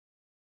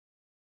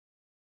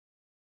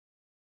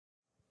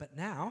But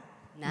now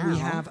we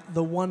have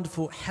the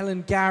wonderful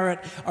Helen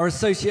Garratt, our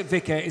Associate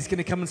Vicar, is going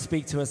to come and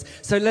speak to us.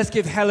 So let's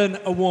give Helen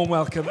a warm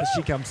welcome as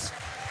she comes.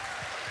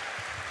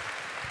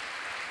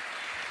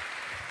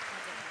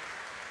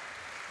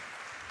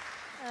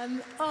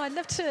 I'd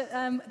love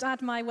to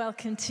add my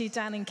welcome to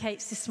Dan and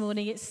Kate's this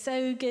morning. It's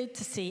so good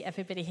to see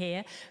everybody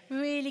here.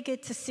 Really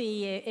good to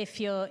see you if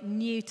you're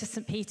new to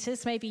St.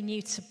 Peter's, maybe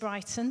new to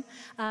Brighton.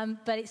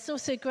 But it's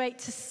also great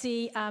to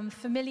see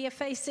familiar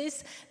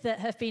faces that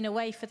have been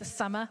away for the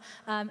summer,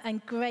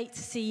 and great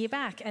to see you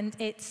back. And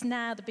it's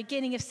now the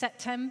beginning of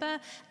September,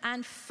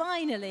 and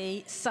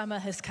finally summer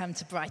has come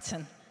to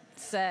Brighton.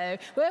 So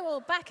we're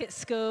all back at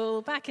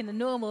school, back in the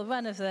normal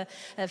run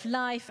of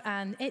life,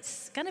 and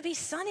it's going to be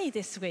sunny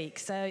this week.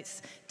 So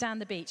it's down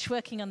the beach,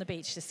 working on the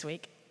beach this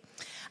week.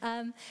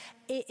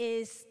 It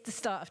is the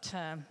start of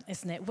term,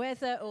 isn't it?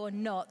 Whether or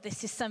not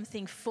this is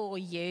something for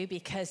you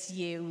because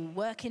you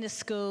work in a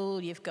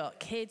school, you've got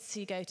kids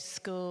who go to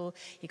school,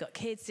 you've got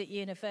kids at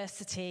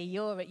university,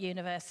 you're at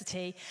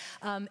university,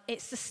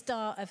 it's the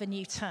start of a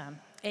new term.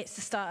 It's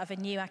the start of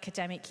a new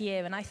academic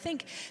year. And I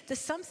think there's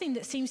something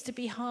that seems to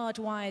be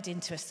hardwired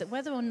into us, that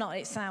whether or not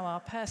it's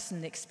our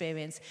personal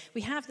experience,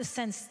 we have the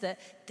sense that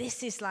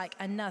this is like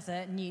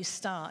another new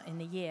start in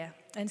the year.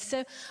 And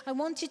so I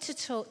wanted to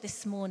talk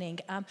this morning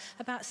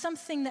about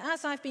something that,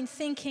 as I've been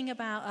thinking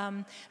about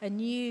a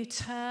new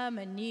term,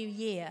 a new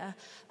year,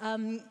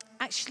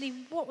 actually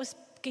what was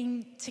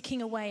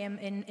ticking away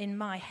in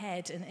my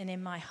head and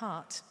in my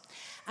heart.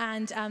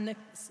 And the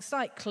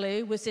slight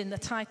clue was in the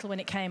title when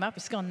it came up.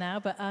 It's gone now,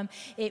 but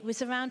it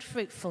was around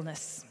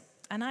fruitfulness.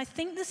 And I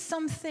think there's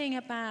something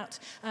about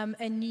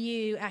a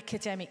new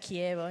academic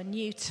year or a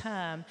new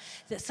term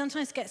that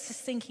sometimes gets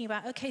us thinking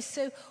about, okay,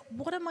 so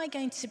what am I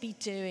going to be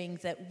doing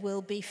that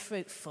will be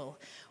fruitful?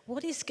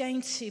 What is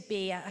going to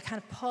be a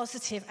kind of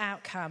positive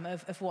outcome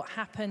of what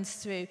happens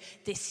through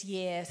this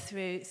year,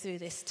 through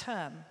this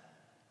term?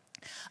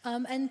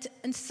 And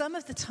some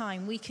of the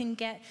time we can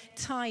get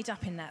tied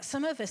up in that.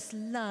 Some of us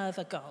love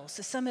a goal.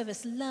 So some of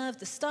us love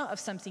the start of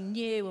something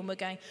new and we're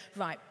going,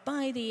 right,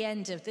 by the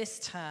end of this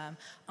term,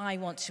 I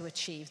want to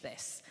achieve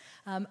this.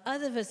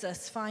 Others of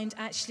us find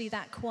actually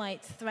that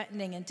quite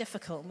threatening and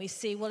difficult. And we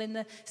see, well, in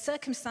the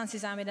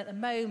circumstances I'm in at the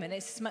moment,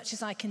 it's as much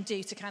as I can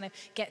do to kind of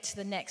get to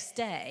the next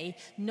day,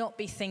 not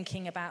be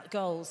thinking about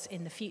goals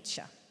in the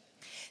future.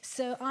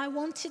 So I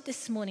wanted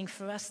this morning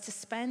for us to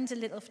spend a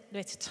little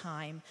bit of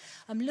time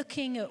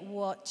looking at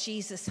what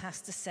Jesus has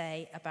to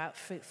say about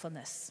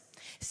fruitfulness.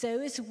 So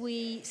as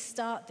we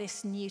start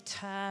this new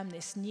term,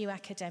 this new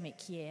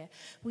academic year,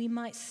 we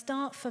might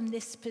start from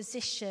this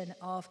position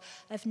of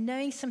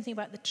knowing something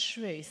about the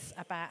truth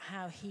about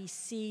how he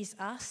sees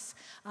us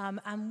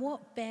and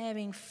what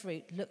bearing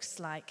fruit looks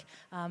like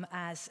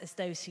as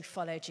those who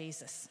follow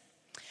Jesus.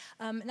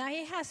 Now,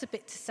 he has a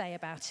bit to say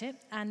about it,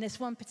 and there's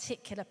one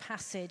particular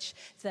passage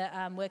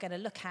that we're going to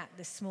look at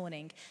this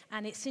morning,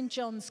 and it's in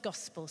John's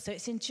Gospel. So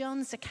it's in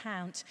John's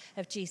account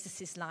of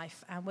Jesus'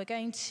 life, and we're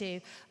going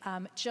to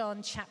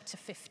John chapter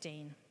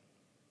 15.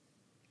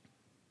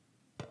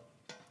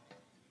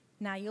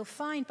 Now, you'll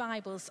find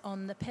Bibles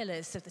on the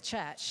pillars of the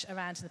church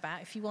around and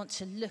about. If you want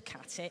to look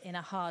at it in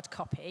a hard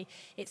copy,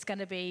 it's going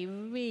to be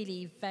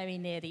really very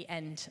near the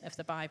end of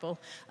the Bible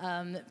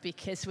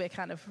because we're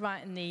kind of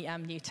right in the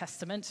New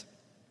Testament.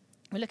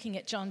 We're looking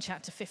at John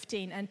chapter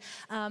 15,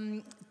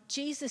 and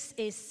Jesus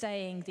is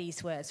saying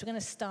these words. We're going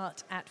to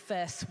start at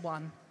verse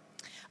 1.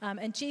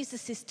 And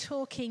Jesus is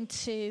talking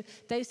to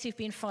those who've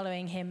been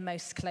following him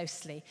most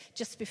closely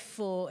just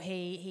before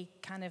he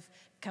kind of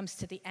comes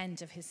to the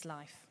end of his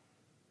life.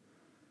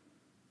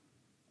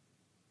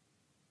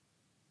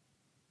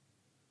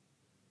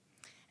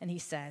 And he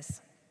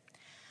says,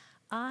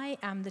 I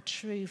am the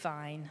true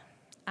vine,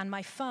 and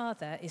my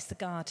Father is the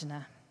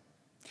gardener.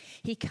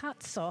 He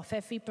cuts off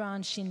every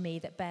branch in me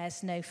that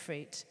bears no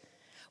fruit,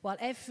 while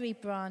every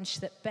branch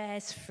that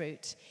bears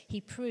fruit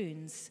he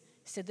prunes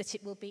so that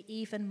it will be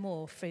even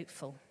more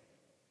fruitful.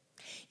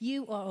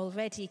 You are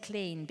already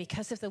clean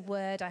because of the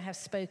word I have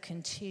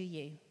spoken to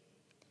you.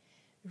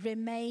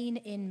 Remain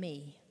in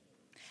me,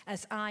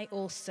 as I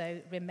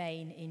also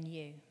remain in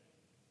you.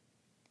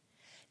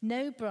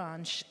 No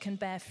branch can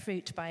bear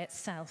fruit by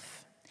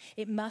itself.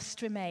 It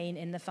must remain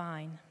in the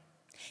vine.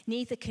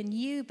 Neither can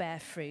you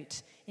bear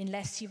fruit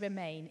unless you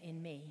remain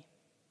in me.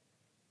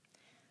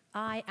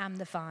 I am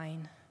the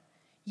vine.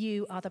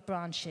 You are the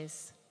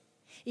branches.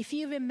 If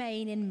you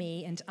remain in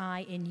me and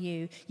I in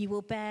you, you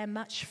will bear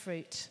much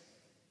fruit.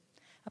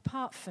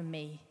 Apart from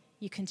me,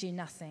 you can do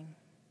nothing.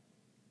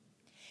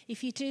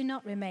 If you do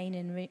not remain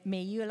in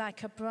me, you are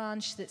like a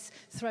branch that's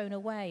thrown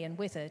away and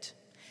withered.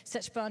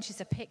 Such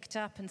branches are picked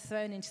up and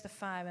thrown into the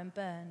fire and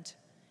burned.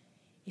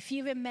 If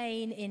you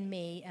remain in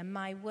me and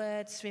my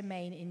words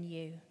remain in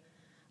you,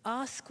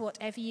 ask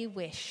whatever you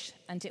wish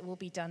and it will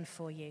be done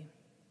for you.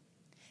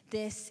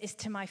 This is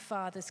to my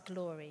Father's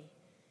glory,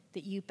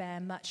 that you bear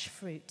much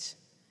fruit,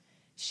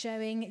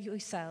 showing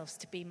yourselves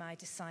to be my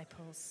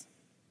disciples.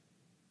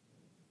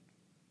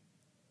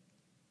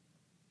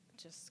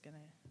 Just going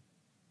to...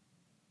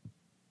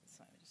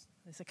 Sorry, just...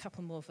 There's a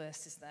couple more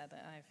verses there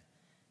that I've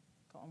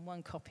got on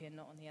one copy and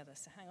not on the other.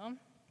 So hang on.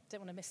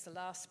 Don't want to miss the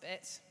last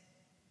bit.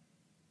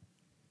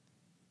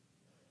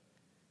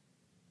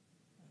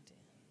 Oh dear.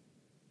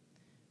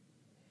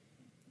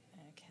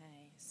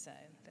 Okay, so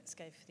let's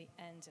go for the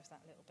end of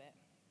that little bit.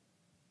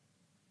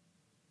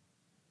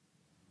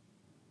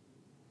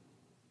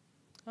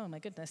 Oh my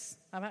goodness.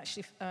 I've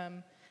actually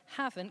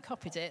haven't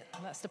copied it.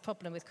 That's the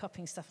problem with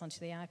copying stuff onto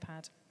the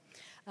iPad.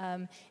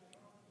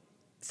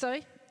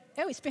 Sorry?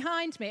 Oh, it's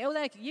behind me. Oh,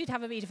 there, you'd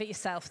have a read of it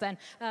yourself then.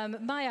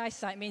 My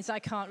eyesight means I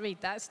can't read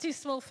that. It's too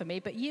small for me,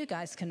 but you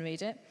guys can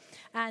read it.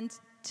 And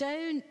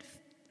don't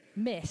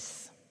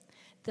miss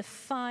the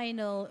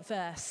final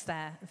verse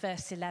there,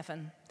 verse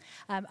 11.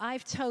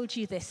 I've told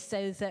you this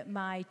so that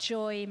my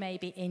joy may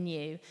be in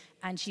you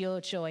and your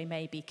joy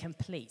may be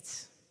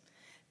complete.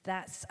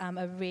 That's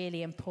a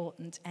really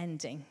important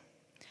ending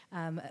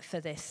for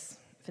this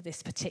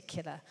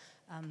particular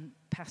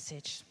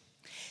passage.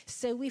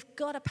 So we've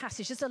got a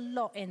passage. There's a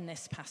lot in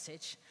this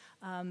passage,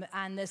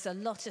 and there's a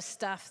lot of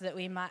stuff that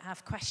we might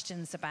have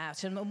questions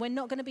about, and we're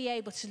not going to be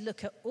able to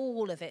look at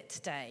all of it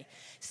today.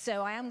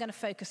 So I am going to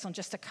focus on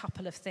just a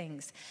couple of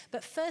things.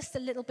 But first, a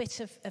little bit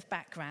of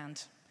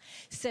background.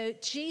 So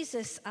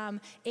Jesus,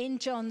 in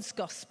John's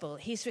Gospel,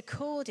 he's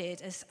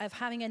recorded as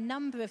having a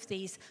number of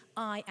these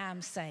I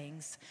am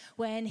sayings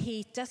when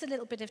he does a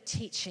little bit of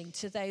teaching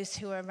to those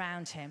who are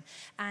around him.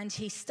 And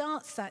he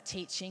starts that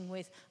teaching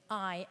with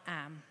I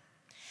am.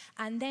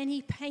 And then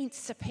he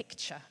paints a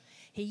picture.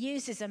 He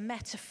uses a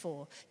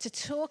metaphor to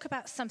talk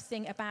about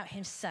something about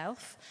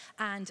himself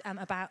and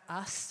about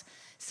us,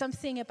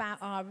 something about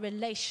our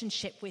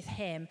relationship with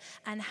him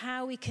and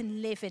how we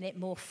can live in it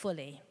more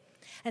fully.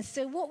 And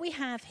so what we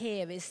have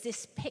here is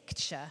this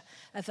picture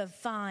of a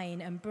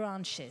vine and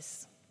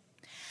branches.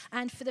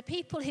 And for the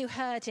people who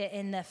heard it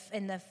in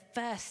the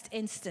first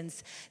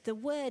instance, the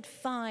word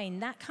vine,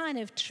 that kind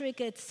of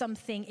triggered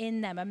something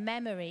in them, a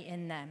memory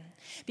in them.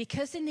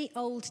 Because in the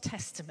Old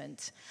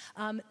Testament,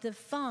 the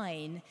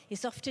vine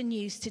is often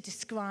used to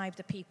describe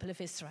the people of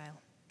Israel.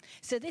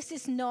 So this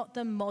is not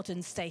the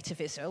modern state of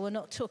Israel. We're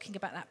not talking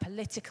about that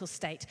political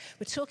state.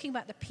 We're talking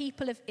about the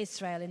people of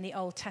Israel in the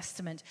Old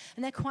Testament.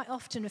 And they're quite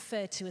often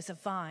referred to as a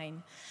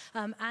vine.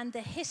 And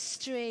the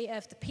history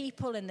of the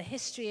people and the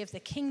history of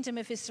the kingdom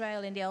of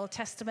Israel in the Old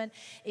Testament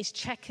is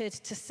checkered,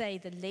 to say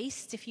the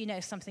least, if you know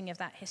something of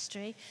that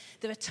history.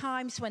 There are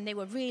times when they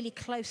were really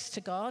close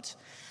to God,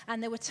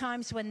 and there were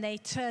times when they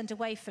turned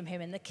away from him.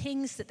 And the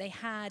kings that they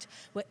had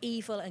were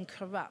evil and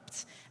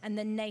corrupt, and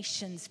the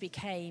nations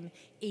became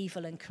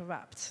evil and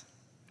corrupt.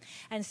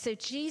 And so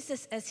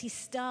Jesus, as he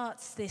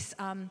starts this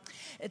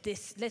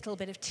little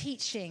bit of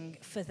teaching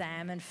for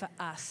them and for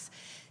us,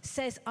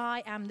 says,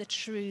 I am the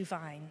true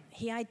vine.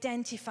 He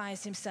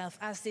identifies himself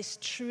as this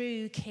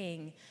true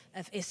king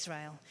of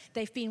Israel.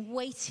 They've been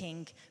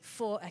waiting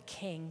for a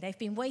king. They've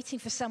been waiting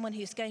for someone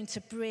who's going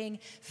to bring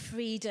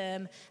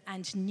freedom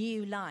and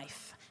new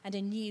life and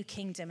a new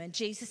kingdom. And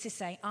Jesus is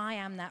saying, I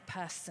am that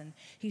person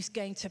who's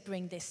going to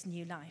bring this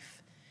new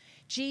life.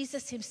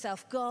 Jesus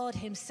himself, God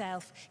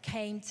himself,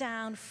 came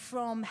down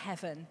from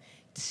heaven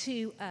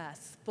to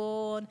earth,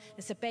 born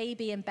as a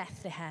baby in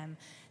Bethlehem,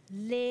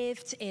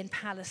 lived in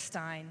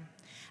Palestine,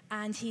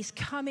 and he's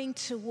coming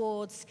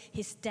towards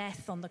his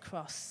death on the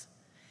cross.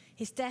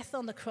 His death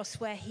on the cross,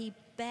 where he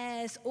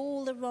bears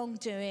all the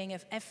wrongdoing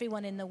of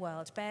everyone in the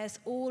world, bears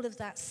all of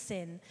that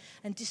sin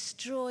and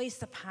destroys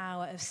the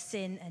power of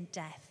sin and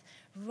death,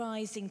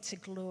 rising to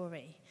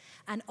glory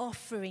and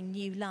offering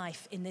new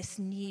life in this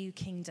new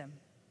kingdom.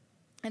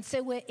 And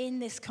so we're in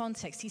this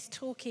context. He's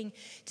talking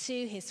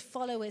to his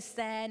followers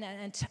then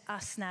and to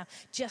us now,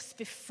 just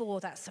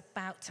before that's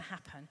about to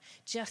happen,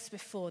 just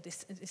before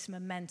this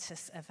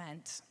momentous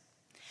event.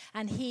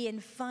 And he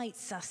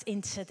invites us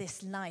into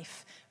this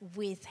life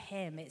with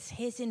him. It's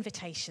his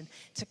invitation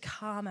to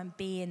come and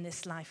be in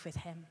this life with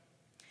him.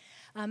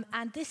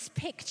 And this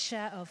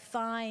picture of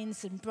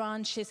vines and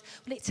branches,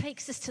 well, it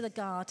takes us to the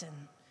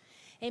garden.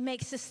 It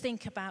makes us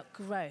think about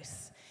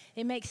growth.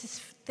 It makes us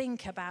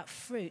think about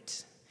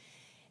fruit.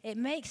 It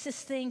makes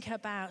us think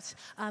about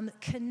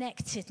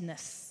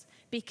connectedness,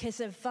 because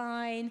a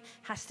vine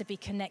has to be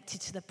connected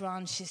to the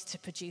branches to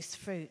produce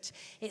fruit.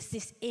 It's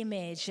this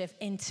image of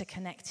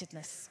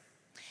interconnectedness.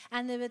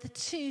 And there are the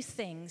two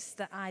things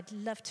that I'd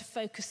love to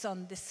focus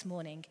on this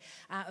morning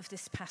out of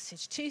this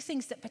passage. Two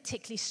things that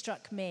particularly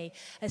struck me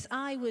as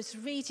I was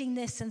reading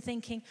this and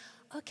thinking,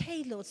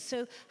 okay, Lord,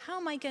 so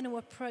how am I going to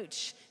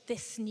approach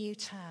this new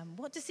term?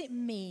 What does it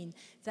mean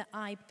that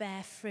I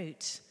bear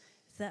fruit?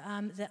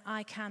 That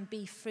I can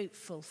be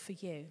fruitful for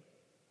you.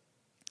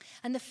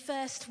 And the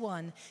first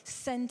one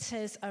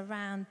centers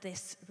around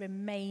this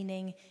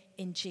remaining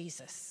in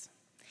Jesus.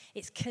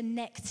 It's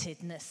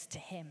connectedness to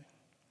him.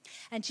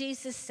 And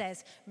Jesus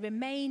says,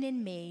 remain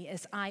in me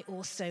as I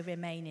also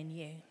remain in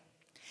you.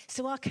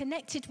 So our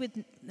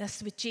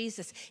connectedness with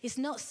Jesus is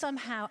not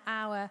somehow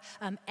our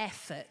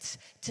effort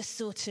to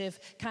sort of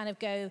kind of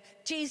go,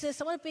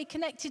 Jesus, I want to be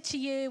connected to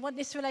you, I want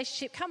this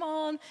relationship, come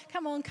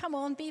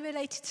on, be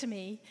related to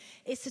me.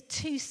 It's a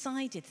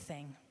two-sided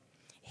thing.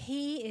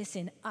 He is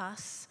in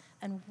us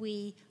and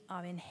we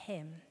are in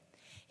him.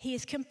 He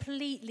is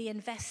completely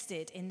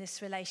invested in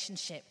this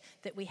relationship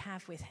that we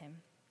have with him.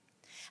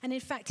 And in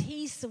fact,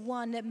 he's the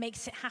one that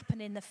makes it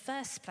happen in the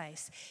first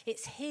place.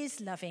 It's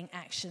his loving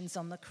actions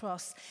on the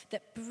cross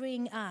that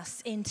bring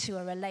us into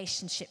a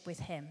relationship with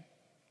him.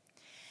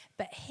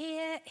 But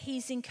here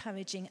he's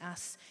encouraging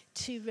us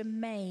to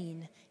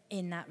remain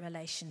in that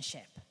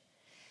relationship,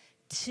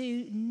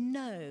 to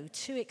know,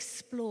 to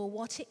explore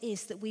what it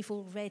is that we've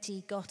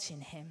already got in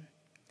him.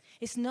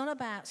 It's not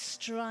about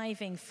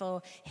striving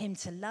for him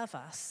to love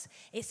us.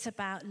 It's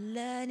about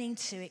learning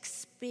to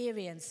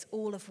experience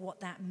all of what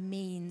that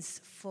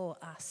means for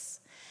us.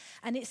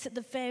 And it's at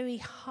the very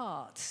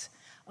heart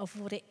of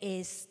what it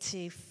is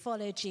to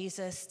follow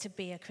Jesus, to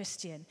be a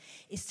Christian,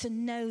 is to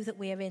know that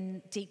we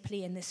are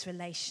deeply in this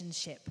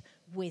relationship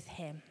with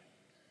him.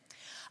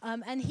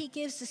 And he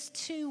gives us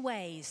two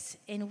ways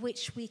in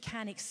which we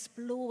can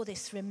explore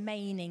this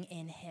remaining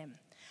in him,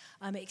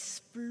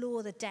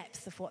 explore the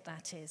depth of what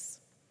that is.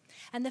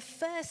 And the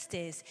first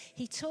is,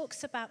 he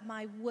talks about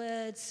my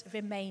words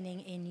remaining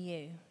in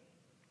you.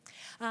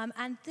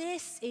 And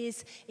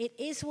it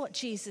is what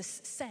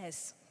Jesus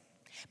says.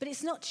 But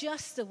it's not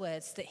just the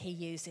words that he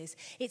uses.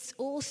 It's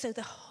also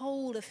the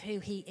whole of who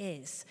he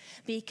is,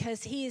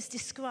 because he is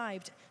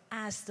described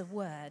as the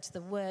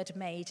Word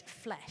made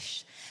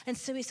flesh. And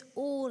so it's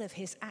all of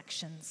his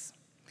actions.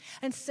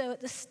 And so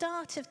at the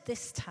start of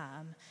this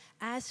term,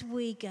 as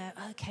we go,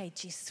 okay,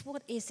 Jesus,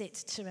 what is it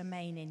to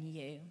remain in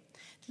you?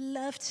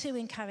 Love to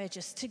encourage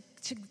us to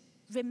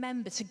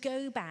remember, to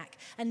go back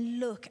and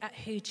look at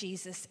who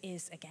Jesus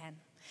is again.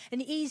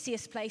 And the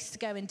easiest place to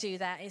go and do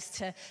that is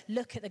to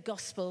look at the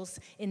Gospels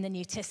in the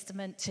New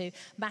Testament, to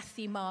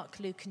Matthew, Mark,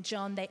 Luke, and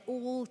John. They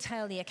all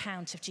tell the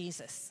account of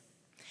Jesus.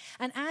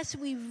 And as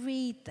we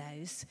read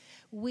those,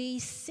 we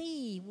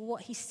see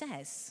what he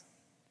says.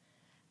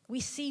 We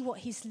see what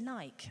he's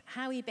like,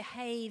 how he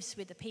behaves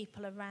with the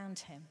people around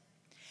him.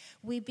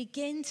 We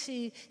begin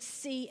to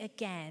see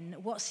again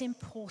what's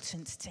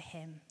important to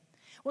him.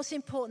 What's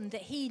important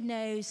that he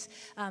knows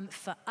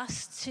for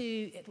us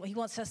he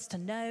wants us to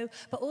know,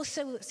 but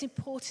also what's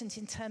important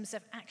in terms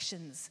of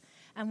actions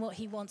and what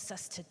he wants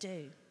us to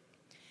do.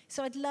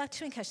 So I'd love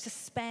to encourage to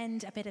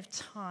spend a bit of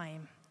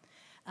time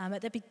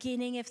at the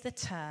beginning of the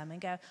term and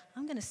go,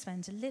 I'm going to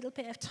spend a little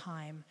bit of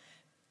time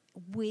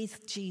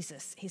with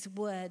Jesus, his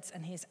words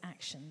and his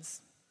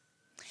actions.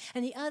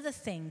 And the other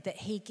thing that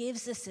he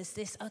gives us is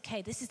this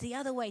is the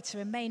other way to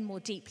remain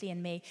more deeply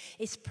in me,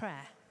 is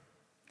prayer.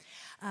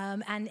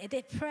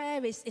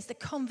 Prayer is the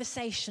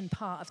conversation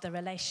part of the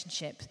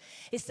relationship.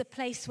 It's the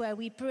place where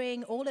we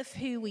bring all of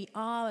who we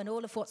are and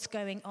all of what's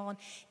going on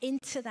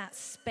into that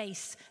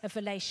space of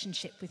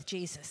relationship with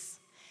Jesus.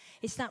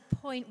 It's that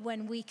point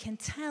when we can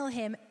tell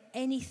him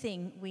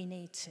anything we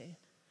need to,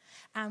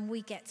 and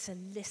we get to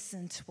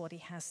listen to what he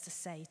has to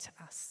say to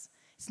us.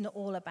 It's not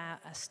all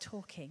about us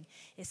talking.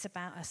 It's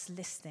about us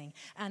listening.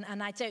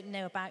 And I don't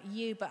know about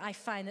you, but I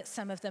find that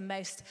some of the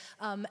most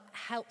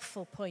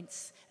helpful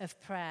points of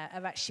prayer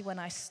are actually when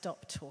I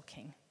stop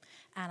talking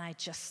and I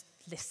just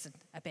listen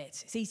a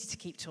bit. It's easy to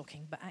keep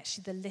talking, but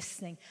actually the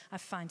listening I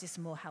find is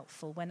more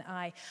helpful. When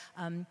I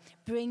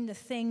bring the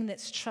thing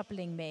that's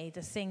troubling me,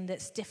 the thing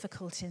that's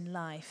difficult in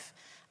life,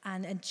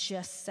 and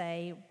just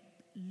say,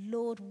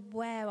 Lord,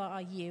 where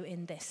are you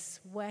in this?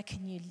 Where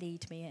can you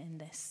lead me in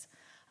this?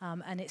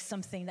 And it's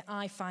something that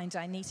I find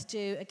I need to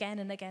do again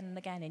and again and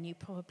again, and you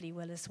probably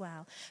will as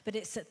well. But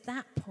it's at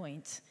that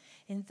point,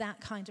 in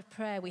that kind of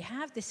prayer, we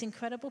have this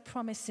incredible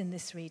promise in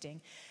this reading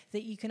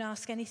that you can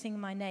ask anything in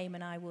my name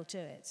and I will do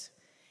it.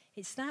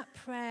 It's that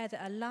prayer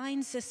that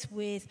aligns us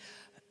with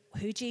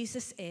who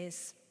Jesus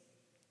is,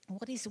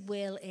 what his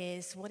will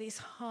is, what his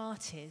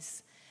heart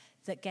is,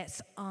 that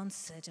gets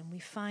answered, and we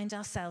find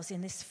ourselves in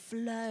this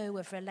flow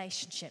of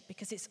relationship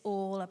because it's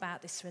all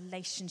about this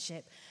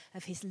relationship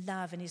of his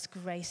love and his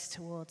grace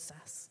towards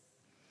us.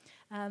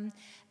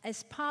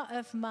 As part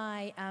of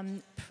my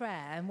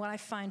prayer, and what I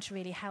find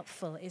really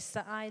helpful is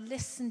that I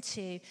listen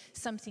to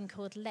something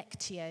called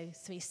Lectio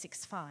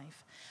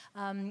 365.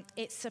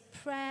 It's a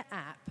prayer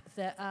app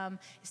that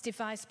is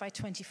devised by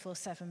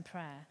 24/7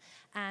 Prayer.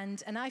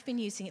 And I've been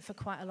using it for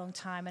quite a long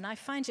time, and I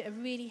find it a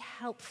really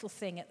helpful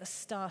thing at the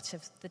start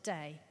of the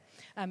day.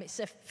 It's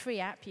a free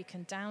app. You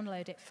can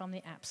download it from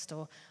the App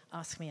Store.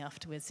 Ask me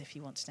afterwards if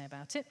you want to know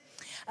about it.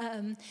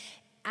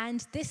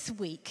 And this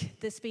week,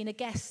 there's been a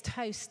guest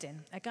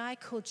hosting, a guy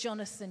called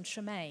Jonathan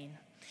Tremaine.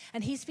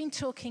 And he's been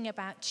talking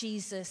about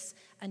Jesus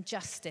and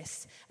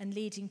justice and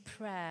leading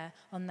prayer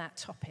on that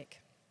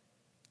topic.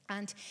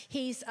 And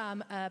he's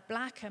a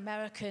black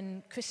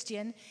American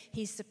Christian.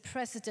 He's the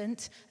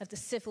president of the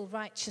Civil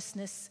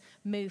Righteousness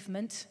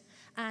Movement.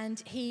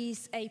 And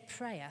he's a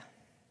prayer.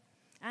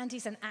 And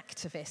he's an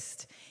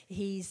activist.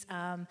 He's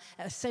a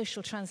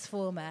social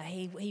transformer.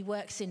 He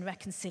works in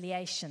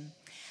reconciliation.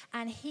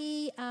 And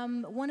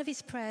one of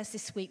his prayers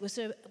this week was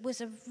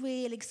a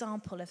real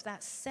example of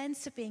that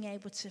sense of being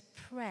able to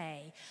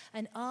pray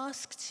and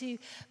ask to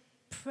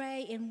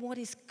pray in what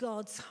is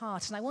God's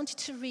heart. And I wanted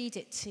to read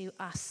it to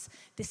us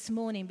this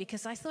morning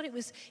because I thought it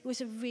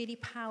was a really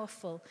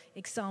powerful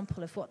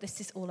example of what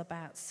this is all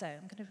about. So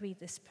I'm going to read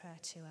this prayer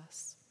to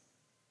us.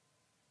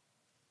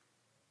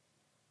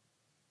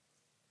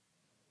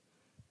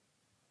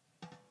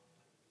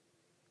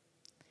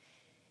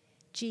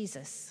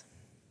 Jesus,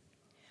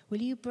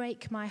 will you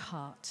break my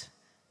heart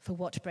for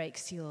what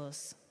breaks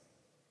yours?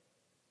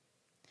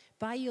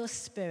 By your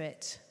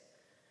Spirit,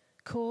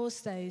 cause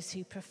those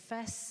who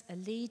profess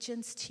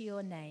allegiance to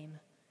your name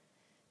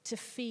to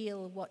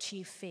feel what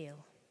you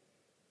feel.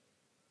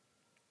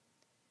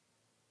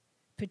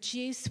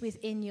 Produce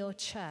within your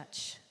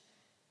church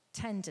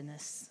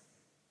tenderness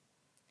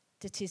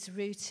that is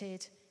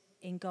rooted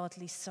in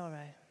godly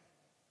sorrow.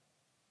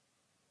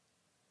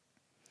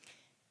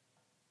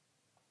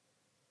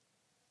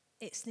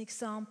 It's an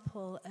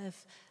example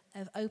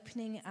of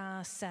opening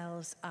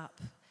ourselves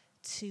up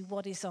to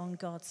what is on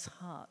God's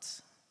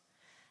heart.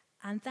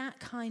 And that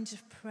kind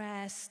of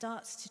prayer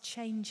starts to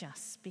change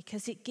us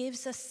because it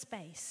gives us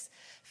space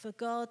for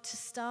God to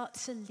start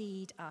to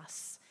lead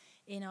us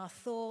in our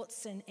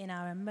thoughts and in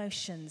our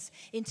emotions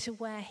into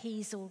where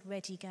he's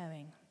already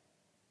going.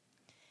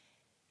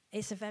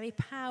 It's a very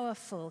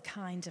powerful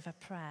kind of a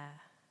prayer.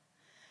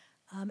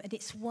 And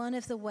it's one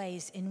of the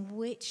ways in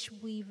which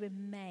we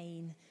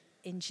remain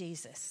in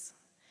Jesus,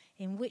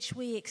 in which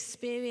we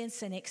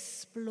experience and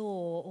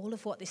explore all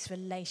of what this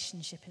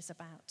relationship is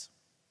about.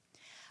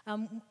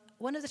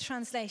 One of the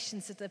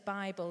translations of the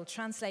Bible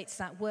translates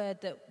that word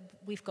that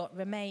we've got,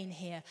 remain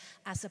here,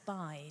 as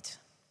abide.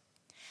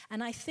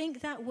 And I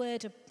think that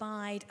word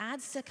abide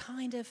adds a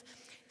kind of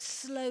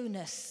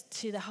slowness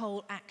to the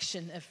whole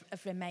action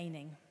of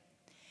remaining.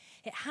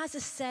 It has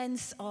a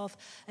sense of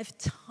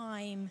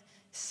time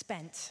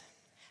spent,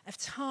 of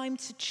time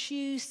to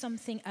choose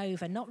something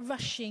over, not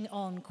rushing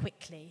on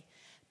quickly,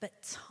 but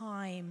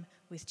time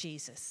with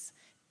Jesus.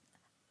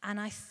 And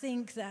I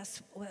think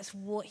that's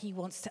what he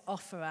wants to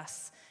offer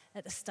us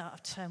at the start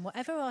of term,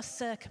 whatever our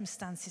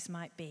circumstances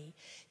might be,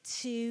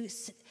 to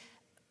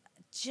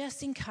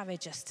just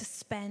encourage us to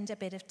spend a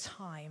bit of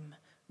time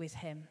with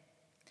him.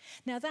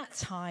 Now that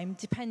time,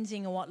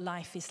 depending on what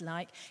life is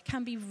like,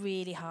 can be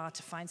really hard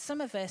to find. Some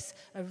of us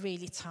are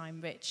really time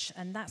rich,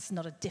 and that's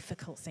not a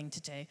difficult thing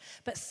to do.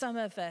 But some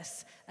of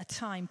us are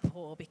time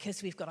poor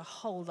because we've got a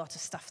whole lot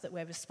of stuff that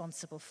we're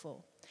responsible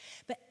for.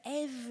 But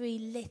every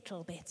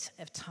little bit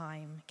of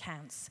time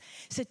counts.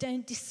 So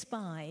don't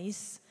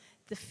despise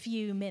the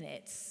few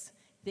minutes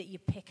that you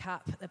pick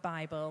up the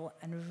Bible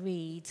and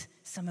read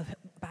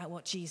about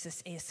what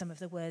Jesus is, some of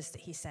the words that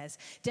he says.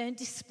 Don't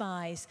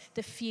despise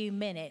the few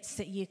minutes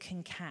that you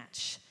can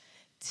catch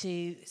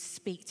to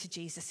speak to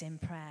Jesus in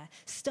prayer.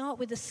 Start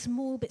with the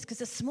small bits, because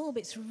the small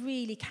bits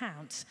really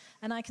count.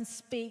 And I can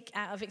speak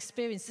out of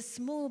experience. The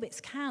small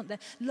bits count. The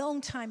long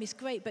time is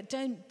great, but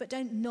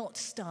don't not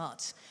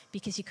start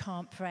because you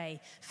can't pray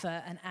for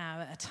an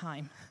hour at a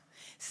time.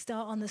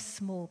 Start on the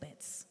small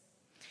bits.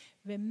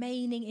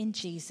 Remaining in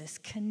Jesus,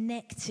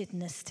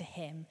 connectedness to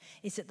him,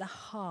 is at the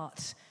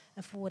heart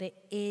of what it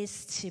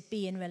is to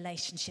be in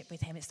relationship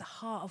with him. It's the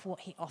heart of what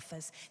he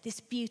offers,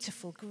 this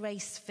beautiful,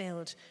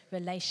 grace-filled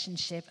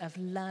relationship of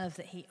love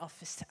that he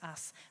offers to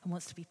us and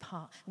wants to be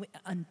part,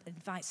 and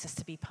invites us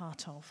to be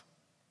part of.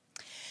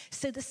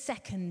 So the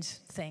second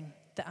thing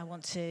that I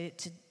want to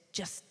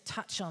just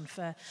touch on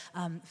for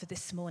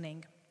this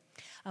morning,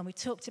 and we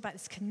talked about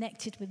this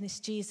connected with this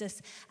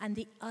Jesus, and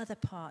the other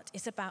part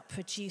is about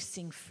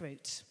producing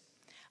fruit.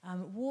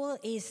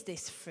 What is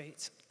this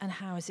fruit, and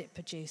how is it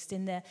produced?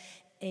 In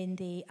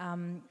the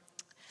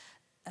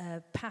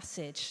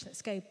passage,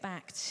 let's go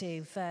back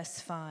to verse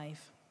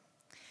 5.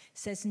 It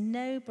says,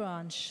 "No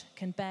branch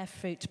can bear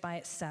fruit by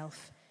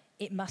itself;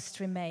 it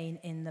must remain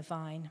in the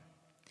vine.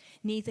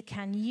 Neither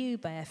can you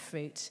bear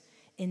fruit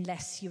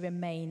unless you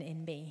remain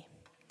in me."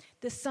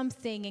 There's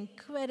something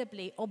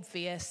incredibly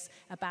obvious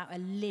about a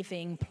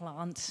living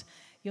plant.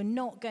 You're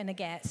not going to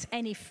get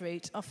any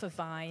fruit off a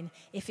vine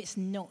if it's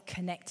not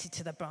connected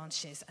to the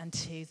branches and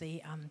to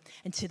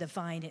the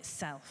vine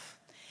itself.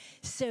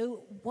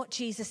 So what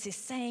Jesus is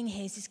saying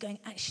here is he's going,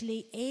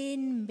 actually,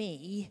 in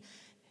me,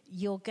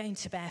 you're going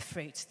to bear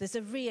fruit. There's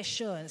a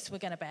reassurance we're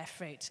going to bear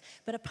fruit.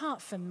 But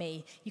apart from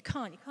me, you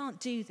can't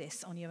do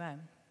this on your own.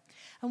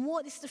 And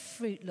what does the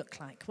fruit look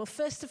like? Well,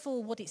 first of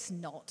all, what it's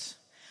not.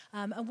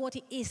 And what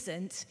it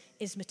isn't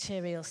is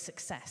material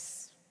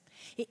success.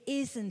 It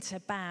isn't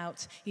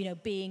about,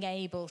 being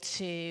able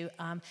to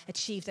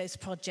achieve those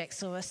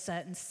projects or a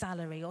certain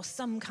salary or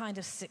some kind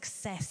of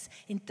success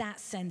in that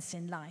sense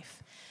in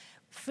life.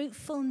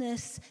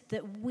 Fruitfulness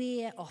that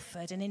we're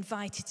offered and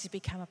invited to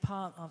become a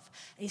part of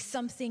is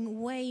something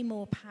way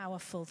more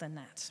powerful than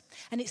that.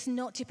 And it's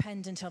not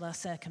dependent on our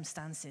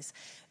circumstances.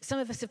 Some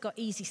of us have got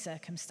easy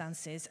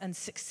circumstances and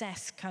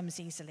success comes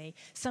easily.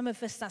 Some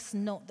of us, that's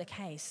not the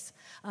case.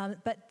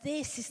 But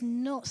this is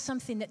not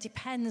something that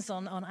depends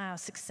on our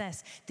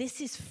success.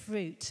 This is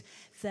fruit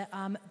that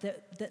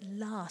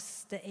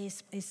lasts, that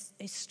is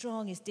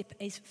strong,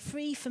 is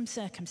free from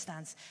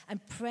circumstance and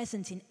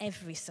present in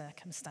every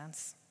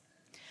circumstance.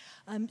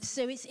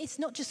 So it's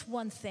not just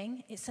one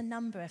thing, it's a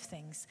number of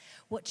things.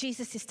 What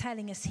Jesus is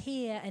telling us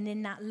here and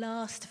in that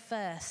last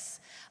verse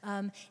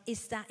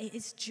is that it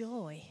is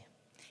joy.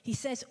 He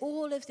says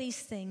all of these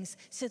things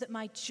so that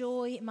my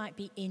joy might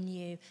be in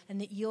you and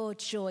that your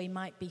joy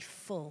might be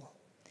full.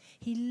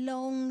 He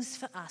longs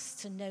for us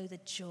to know the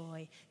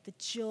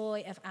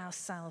joy of our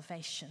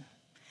salvation,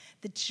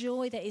 the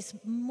joy that is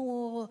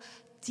more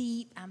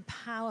deep and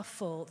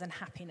powerful than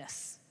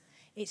happiness.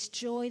 It's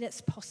joy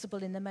that's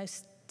possible in the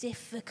most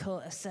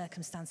difficult of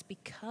circumstance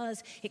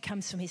because it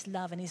comes from his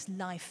love and his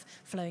life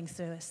flowing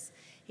through us.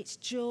 It's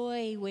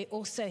joy. We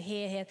also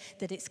hear here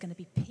that it's going to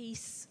be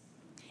peace.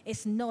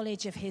 It's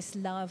knowledge of his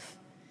love.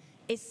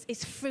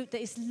 It's fruit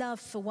that is love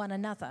for one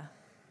another.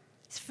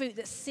 It's fruit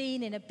that's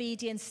seen in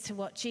obedience to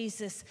what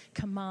Jesus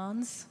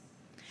commands.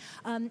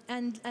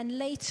 And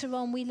later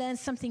on, we learn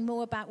something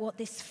more about what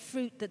this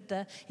fruit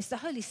it's the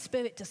Holy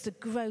Spirit does the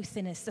growth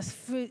in us, the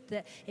fruit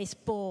that is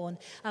born.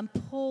 And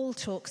Paul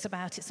talks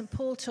about it. St.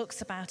 Paul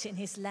talks about it in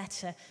his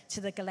letter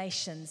to the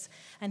Galatians.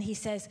 And he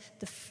says,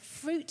 the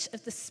fruit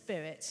of the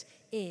Spirit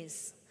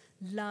is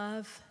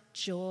love,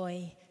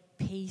 joy,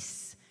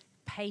 peace,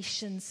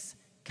 patience,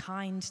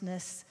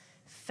 kindness,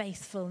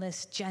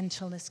 faithfulness,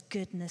 gentleness,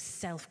 goodness,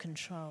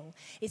 self-control.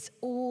 It's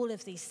all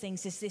of these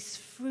things. It's this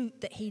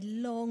fruit that he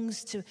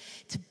longs to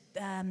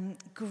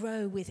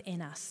grow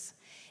within us.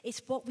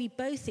 It's what we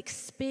both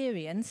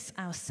experience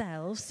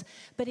ourselves,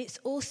 but it's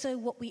also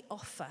what we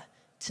offer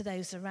to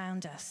those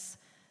around us.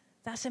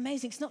 That's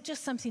amazing. It's not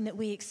just something that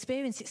we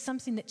experience. It's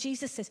something that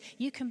Jesus says,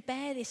 you can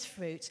bear this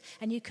fruit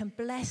and you can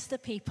bless the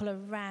people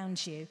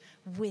around you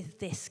with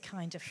this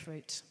kind of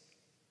fruit.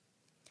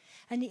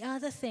 And the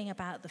other thing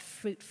about the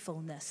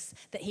fruitfulness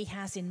that he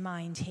has in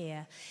mind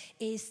here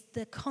is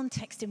the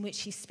context in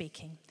which he's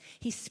speaking.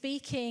 He's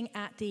speaking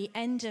at the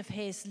end of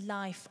his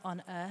life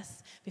on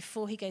earth,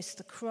 before he goes to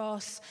the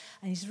cross,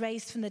 and he's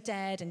raised from the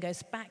dead and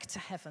goes back to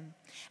heaven.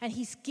 And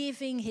he's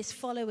giving his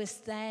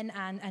followers then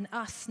and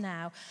us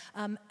now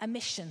a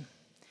mission,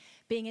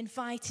 being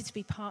invited to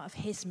be part of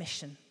his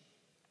mission.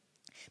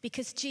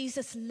 Because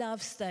Jesus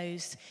loves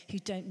those who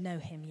don't know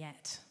him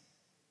yet.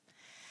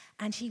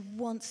 And he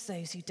wants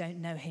those who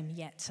don't know him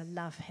yet to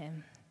love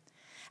him.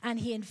 And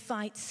he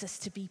invites us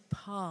to be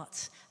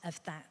part of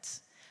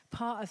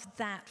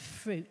that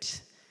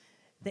fruit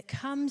that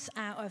comes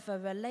out of a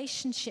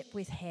relationship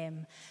with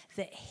him,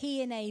 that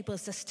he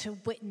enables us to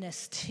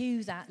witness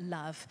to that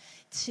love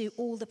to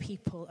all the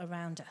people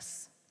around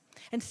us.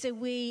 And so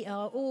we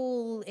are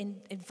all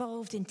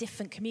involved in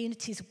different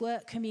communities,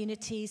 work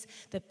communities,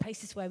 the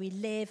places where we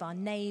live, our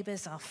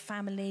neighbours, our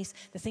families,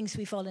 the things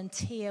we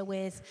volunteer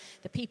with,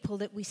 the people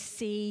that we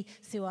see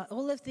through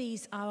all of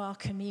these are our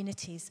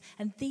communities.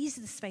 And these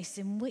are the spaces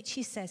in which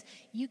he says,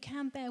 you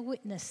can bear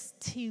witness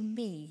to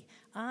me.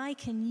 I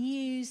can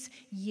use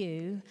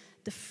you,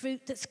 the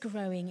fruit that's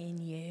growing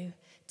in you,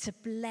 to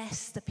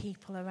bless the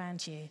people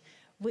around you,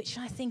 which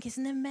I think is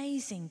an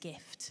amazing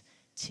gift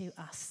to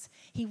us.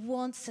 He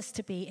wants us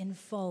to be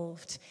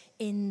involved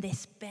in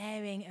this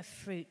bearing of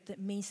fruit that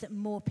means that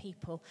more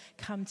people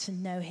come to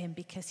know him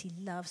because he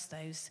loves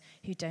those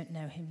who don't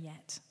know him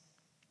yet.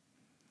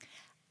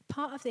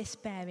 Part of this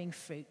bearing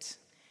fruit,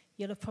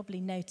 you'll have probably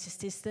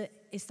noticed, is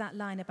that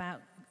line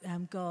about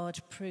God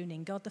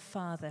pruning, God the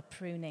Father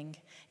pruning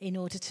in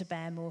order to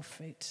bear more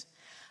fruit.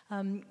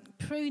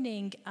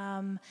 Pruning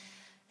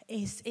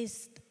is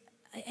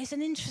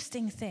an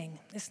interesting thing,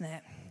 isn't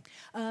it?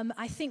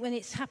 I think when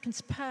it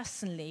happens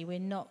personally, we're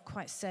not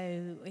quite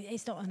so,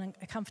 it's not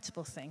a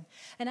comfortable thing.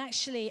 And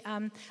actually,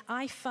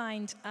 I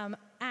find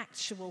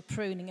actual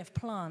pruning of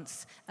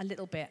plants a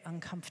little bit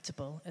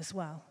uncomfortable as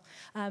well.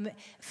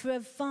 For a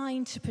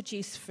vine to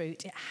produce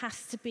fruit, it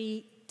has to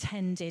be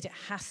tended, it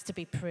has to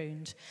be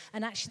pruned.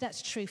 And actually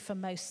that's true for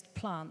most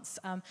plants.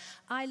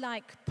 I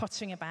like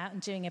pottering about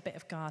and doing a bit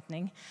of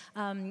gardening,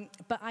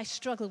 but I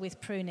struggle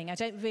with pruning. I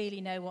don't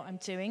really know what I'm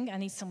doing. I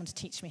need someone to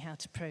teach me how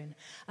to prune.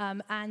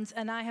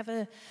 And I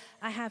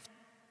have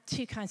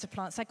two kinds of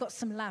plants. I've got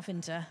some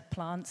lavender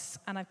plants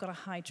and I've got a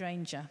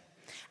hydrangea.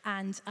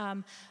 And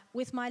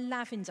with my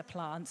lavender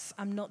plants,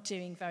 I'm not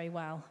doing very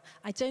well.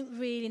 I don't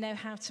really know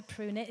how to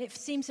prune it. It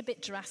seems a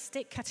bit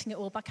drastic, cutting it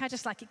all back. I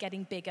just like it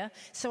getting bigger.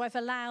 So I've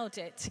allowed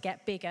it to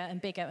get bigger and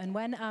bigger. And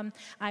when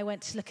I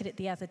went to look at it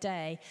the other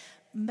day,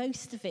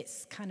 most of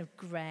it's kind of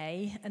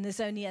grey, and there's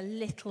only a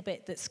little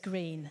bit that's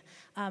green.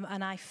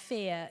 And I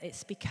fear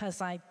it's because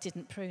I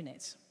didn't prune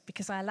it,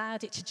 because I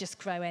allowed it to just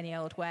grow any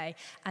old way.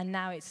 And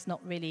now it's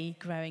not really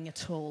growing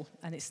at all,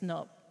 and it's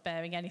not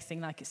bearing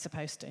anything like it's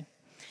supposed to.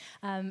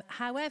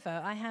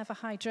 However, I have a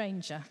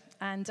hydrangea,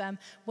 and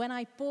when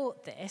I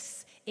bought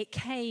this, it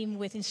came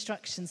with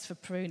instructions for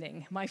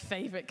pruning, my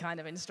favourite kind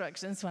of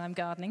instructions when I'm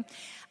gardening.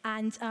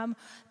 And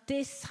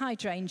this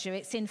hydrangea,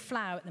 it's in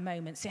flower at the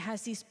moment, so it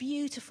has these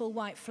beautiful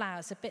white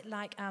flowers, a bit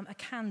like a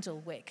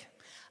candle wick.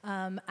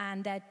 And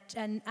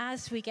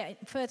as we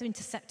get further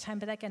into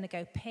September, they're going to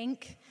go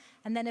pink,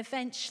 and then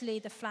eventually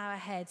the flower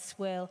heads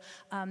will,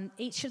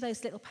 each of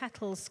those little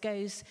petals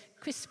goes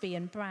crispy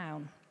and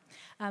brown.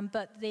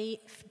 but the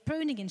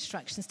pruning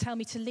instructions tell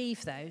me to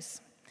leave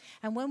those.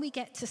 And when we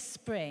get to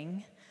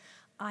spring,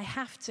 I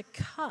have to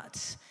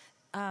cut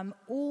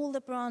all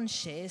the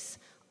branches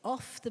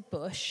off the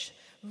bush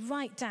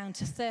right down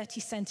to 30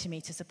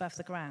 centimetres above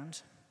the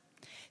ground.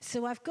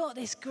 So I've got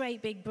this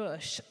great big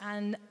bush,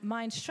 and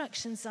my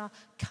instructions are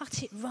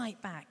cut it right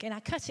back. And I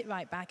cut it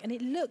right back, and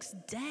it looks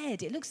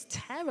dead. It looks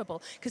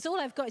terrible, because all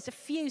I've got is a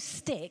few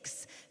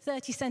sticks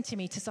 30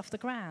 centimetres off the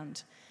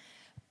ground.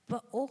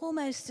 But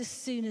almost as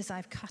soon as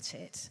I've cut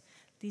it,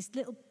 these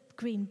little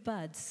green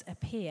buds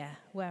appear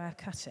where I've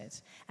cut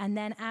it. And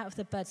then out of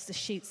the buds, the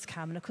shoots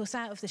come. And of course,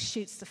 out of the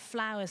shoots, the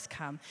flowers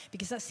come,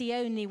 because that's the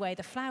only way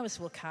the flowers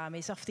will come,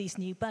 is off these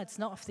new buds,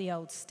 not off the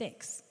old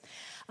sticks.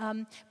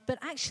 But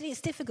actually,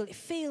 it's difficult. It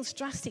feels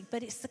drastic,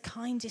 but it's the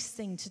kindest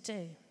thing to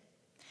do.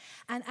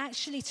 And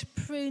actually, to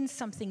prune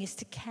something is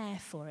to care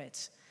for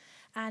it.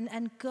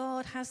 And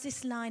God has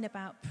this line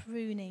about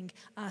pruning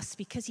us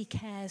because he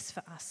cares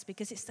for us,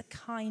 because it's the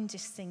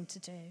kindest thing to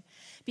do,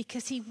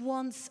 because he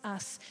wants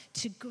us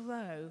to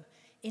grow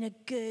in a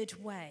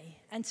good way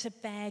and to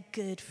bear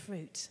good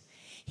fruit.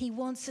 He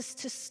wants us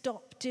to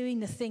stop doing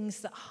the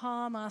things that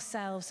harm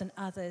ourselves and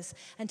others,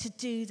 and to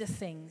do the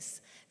things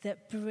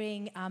that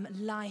bring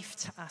life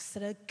to us,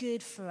 that are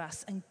good for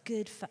us and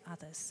good for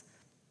others.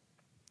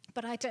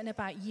 But I don't know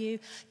about you,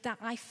 that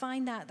I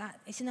find that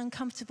it's an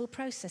uncomfortable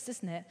process,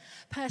 isn't it?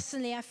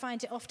 Personally, I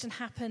find it often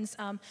happens,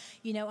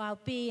 I'll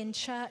be in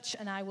church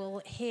and I will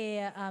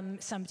hear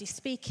somebody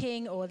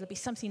speaking, or there'll be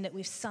something that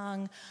we've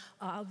sung,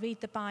 or I'll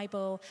read the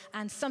Bible,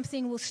 and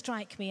something will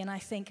strike me, and I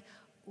think,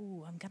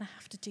 ooh, I'm going to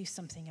have to do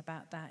something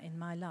about that in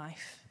my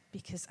life,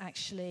 because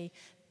actually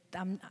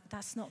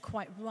that's not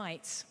quite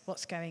right,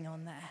 what's going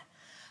on there.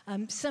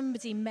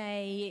 Somebody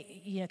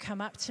may,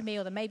 come up to me,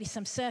 or there may be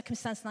some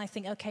circumstance, and I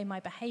think, okay, my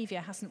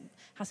behaviour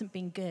hasn't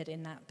been good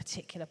in that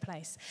particular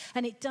place,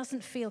 and it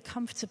doesn't feel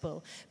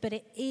comfortable. But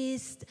it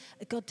is,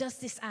 God does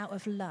this out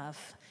of love,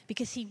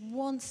 because he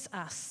wants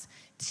us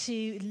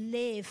to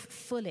live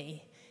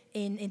fully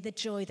in the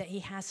joy that he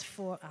has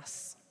for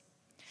us.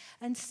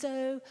 And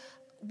so,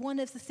 one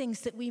of the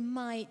things that we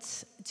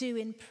might do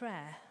in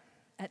prayer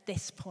at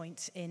this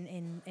point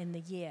in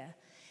the year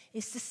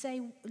is to say,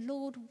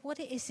 Lord, what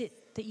is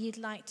it that you'd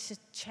like to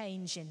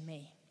change in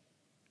me?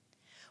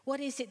 What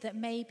is it that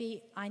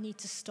maybe I need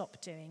to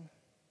stop doing?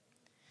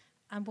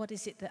 And what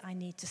is it that I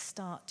need to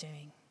start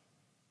doing?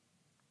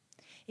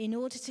 In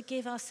order to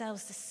give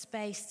ourselves the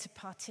space to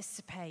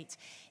participate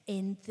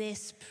in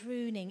this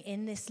pruning,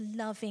 in this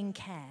loving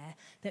care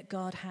that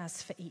God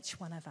has for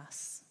each one of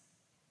us.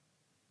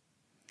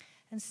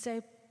 And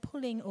so,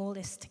 pulling all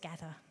this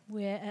together,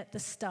 we're at the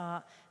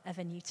start of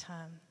a new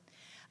term.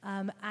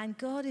 And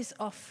God is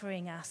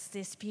offering us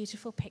this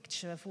beautiful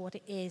picture of what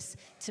it is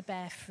to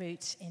bear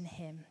fruit in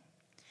him.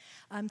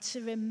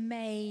 To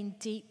remain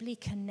deeply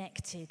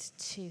connected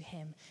to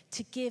him,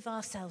 to give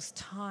ourselves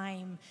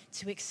time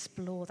to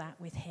explore that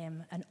with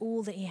him and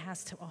all that he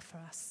has to offer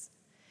us.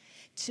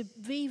 To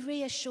be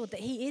reassured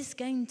that he is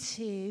going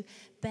to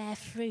bear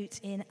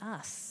fruit in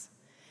us.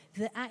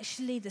 That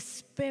actually the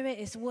Spirit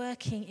is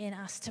working in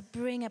us to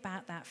bring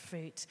about that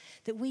fruit,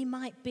 that we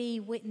might be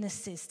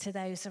witnesses to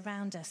those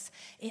around us,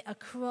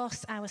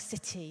 across our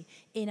city,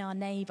 in our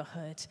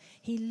neighbourhood.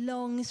 He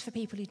longs for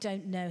people who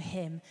don't know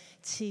him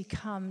to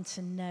come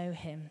to know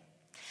him.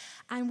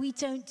 And we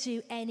don't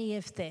do any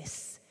of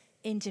this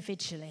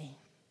individually.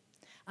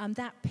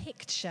 That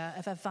picture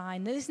of a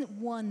vine, there isn't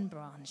one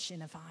branch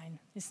in a vine,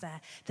 is there?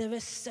 There are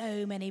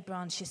so many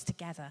branches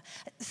together.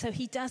 So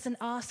he doesn't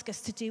ask us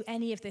to do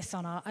any of this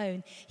on our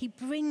own. He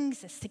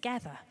brings us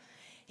together.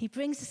 He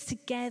brings us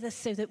together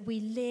so that we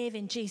live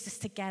in Jesus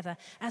together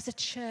as a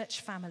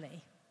church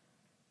family.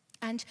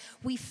 And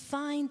we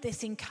find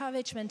this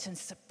encouragement and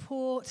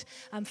support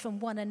from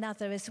one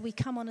another as we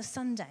come on a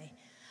Sunday.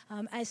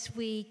 As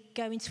we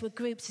go into a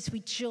group, as we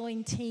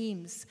join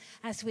teams,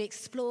 as we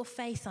explore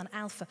faith on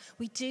Alpha.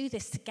 We do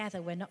this together.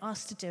 We're not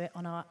asked to do it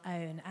on our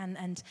own.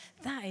 And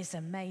that is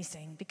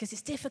amazing, because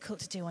it's difficult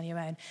to do on your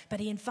own. But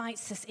he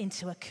invites us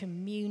into a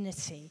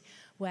community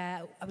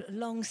where,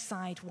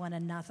 alongside one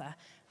another,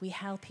 we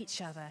help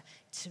each other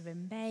to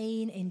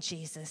remain in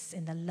Jesus,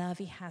 in the love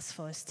he has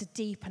for us, to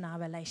deepen our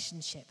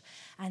relationship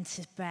and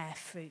to bear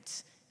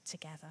fruit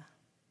together.